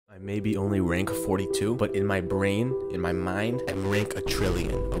I may be only rank 42, but in my brain, in my mind, I'm rank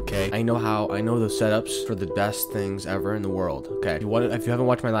 1,000,000,000,000, okay? I know the setups for the best things ever in the world, okay? If you haven't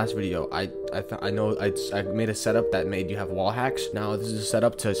watched my last video, I made a setup that made you have wall hacks. Now this is a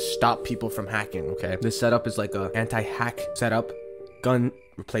setup to stop people from hacking, okay? This setup is like a anti-hack setup, gun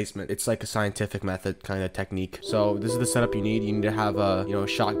replacement. It's like a scientific method kind of technique. So this is the setup you need. You need to have a, a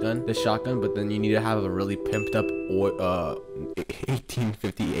shotgun, this shotgun, but then you need to have a really pimped up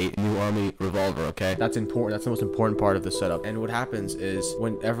 1858 new army revolver, okay? That's important. That's the most important part of the setup. And what happens is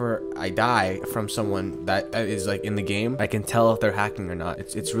whenever I die from someone that is like in the game, I can tell if they're hacking or not.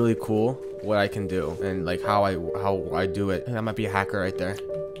 It's really cool what I can do and like how I do it. That might be a hacker right there.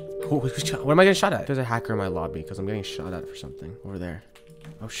 What am I getting shot at? There's a hacker in my lobby because I'm getting shot at for something over there.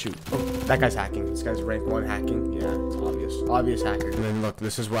 Oh shoot. Oh, that guy's hacking. This guy's rank 1 hacking. Yeah, it's obvious. Obvious hacker. And then look,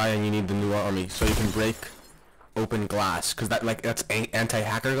 this is why you need the new army. So you can break open glass. Because that's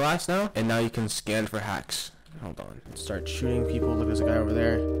anti-hacker glass now. And now you can scan for hacks. Hold on. Start shooting people. Look, there's a guy over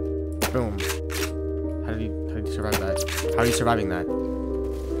there. Boom. How did he survive that? How are you surviving that?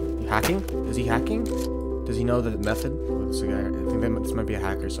 You hacking? Is he hacking? Does he know the method? Oh, this guy. I think this might be a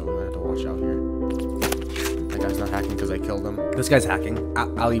hacker, so I'm gonna have to watch out here. That guy's not hacking because I killed him. This guy's hacking.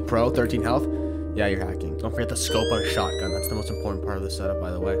 Ali Pro, 13 health. Yeah, you're hacking. Don't forget the scope on a shotgun. That's the most important part of the setup,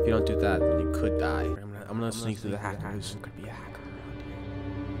 by the way. If you don't do that, then you could die. I'm gonna sneak through the hackers. Could be a hacker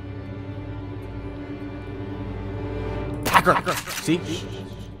around here. Hacker! See?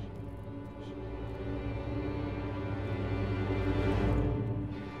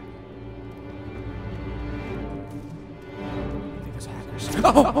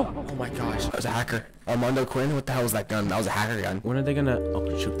 Oh my gosh, that was a hacker. Armando Quinn, what the hell was that gun? That was a hacker gun. When are they gonna,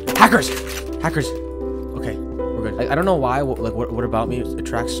 oh shoot. Hackers! Hackers! Okay, we're good. I don't know why, what about me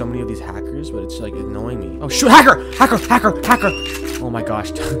attracts so many of these hackers, but it's like annoying me. Oh shoot, hacker! Hacker! Hacker! Hacker! Oh my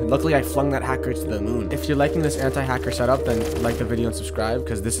gosh, luckily I flung that hacker to the moon. If you're liking this anti-hacker setup, then like the video and subscribe,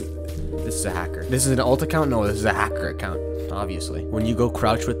 because this is a hacker. This is an alt account? No, this is a hacker account. Obviously, when you go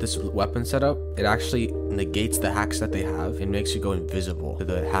crouch with this weapon setup, it actually negates the hacks that they have and makes you go invisible to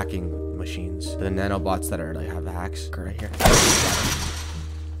the hacking machines, the nanobots that are like have the hacks. Right here.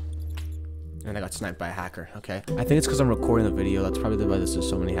 And I got sniped by a hacker. Okay, I think it's because I'm recording the video. That's probably why there's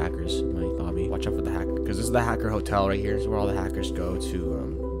so many hackers in my lobby. Watch out for the hacker, because this is the hacker hotel right here. This is where all the hackers go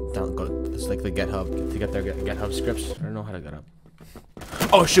to it's like the GitHub to get their GitHub scripts. I don't know how to get up.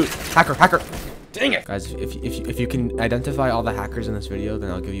 Oh shoot, hacker! Dang it, guys! If you can identify all the hackers in this video, then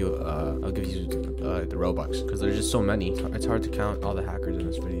I'll give you the Robux, because there's just so many. It's hard to count all the hackers in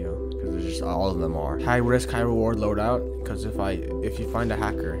this video because there's just all of them are high risk, high reward loadout. Because if you find a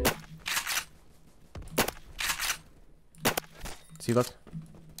hacker, see, look,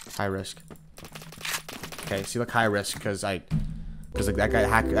 high risk. Okay, see, look, high risk because like that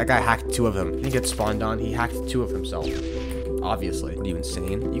guy hacked 2 of them. He gets spawned on. He hacked 2 of himself. Obviously. What are you,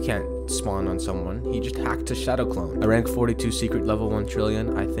 insane? You can't spawn on someone. He just hacked a shadow clone. I rank 42 secret level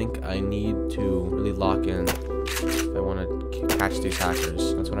 1,000,000,000. I think I need to really lock in if I want to catch these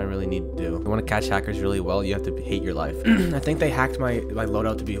hackers. That's what I really need to do. If you want to catch hackers really well, you have to hate your life. I think they hacked my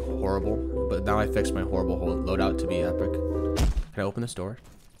loadout to be horrible, but now I fixed my horrible loadout to be epic. Can I open this door?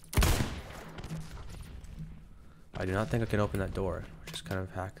 I do not think I can open that door, which is kind of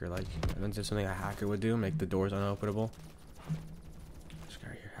hacker-like. Isn't this something a hacker would do? Make the doors unopenable?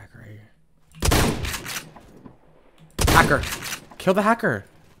 Hacker right here. Hacker! Kill the hacker!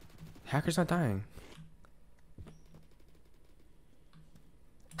 The hacker's not dying.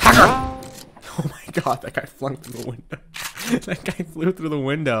 Hacker! Oh my god, that guy flung through the window. That guy flew through the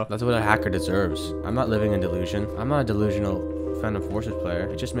window. That's what a hacker deserves. I'm not living in delusion. I'm not a delusional Phantom Forces player.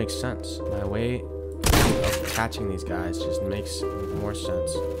 It just makes sense. My way of catching these guys just makes more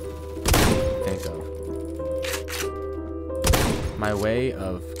sense to think of. My way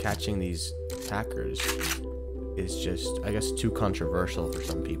of catching these hackers is just, I guess, too controversial for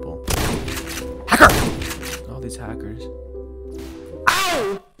some people. Hacker! All these hackers.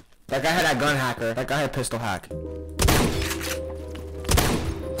 Ow! That guy had that gun hacker. That guy had pistol hack.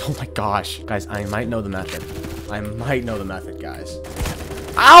 Oh my gosh. Guys, I might know the method. Guys.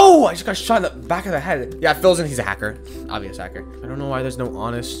 Ow! I just got shot in the back of the head. Yeah, Phil's in. He's a hacker. Obvious hacker. I don't know why there's no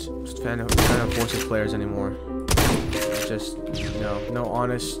honest Phantom Forces players anymore. Just, no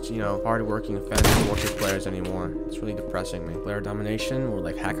honest, hard-working Phantom Forces players anymore. It's really depressing me. Player domination or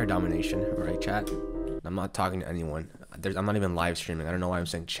like hacker domination, right, chat? I'm not talking to anyone. I'm not even live streaming. I don't know why I'm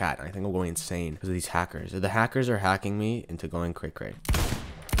saying chat. I think I'm going insane because of these hackers. The hackers are hacking me into going cray-cray.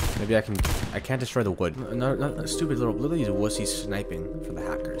 Maybe I can't destroy the wood. No, not stupid little, look at these wussies sniping for the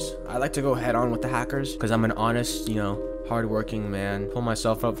hackers. I like to go head on with the hackers because I'm an honest, you know, hardworking man. Pull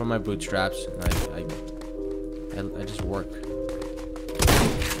myself up from my bootstraps. And I just work.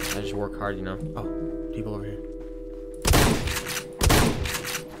 I just work hard, you know. Oh, people over here.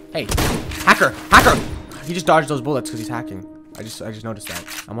 Hey, hacker! Hacker! He just dodged those bullets because he's hacking. I just noticed that.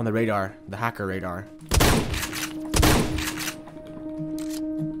 I'm on the radar, the hacker radar.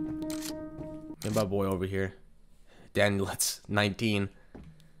 And my boy over here, Daniel's 19.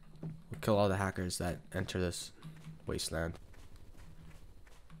 We'll kill all the hackers that enter this wasteland.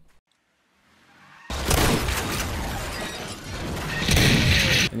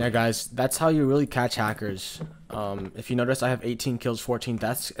 And yeah, guys, that's how you really catch hackers. If you notice, I have 18 kills, 14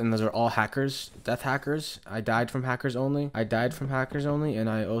 deaths, and those are all hackers, death hackers. I died from hackers only. And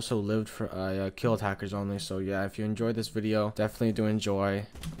I also lived for, I killed hackers only. So yeah, if you enjoyed this video, definitely do enjoy.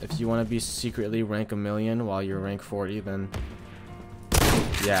 If you want to be secretly rank 1,000,000 while you're rank 40, then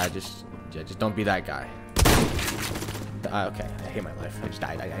yeah, just don't be that guy. Okay, I hate my life. I just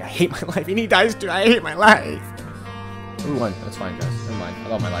died. I hate my life. And he dies too. I hate my life. Who won? That's fine, guys. Never mind. I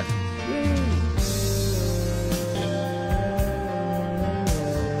love my life. Yay.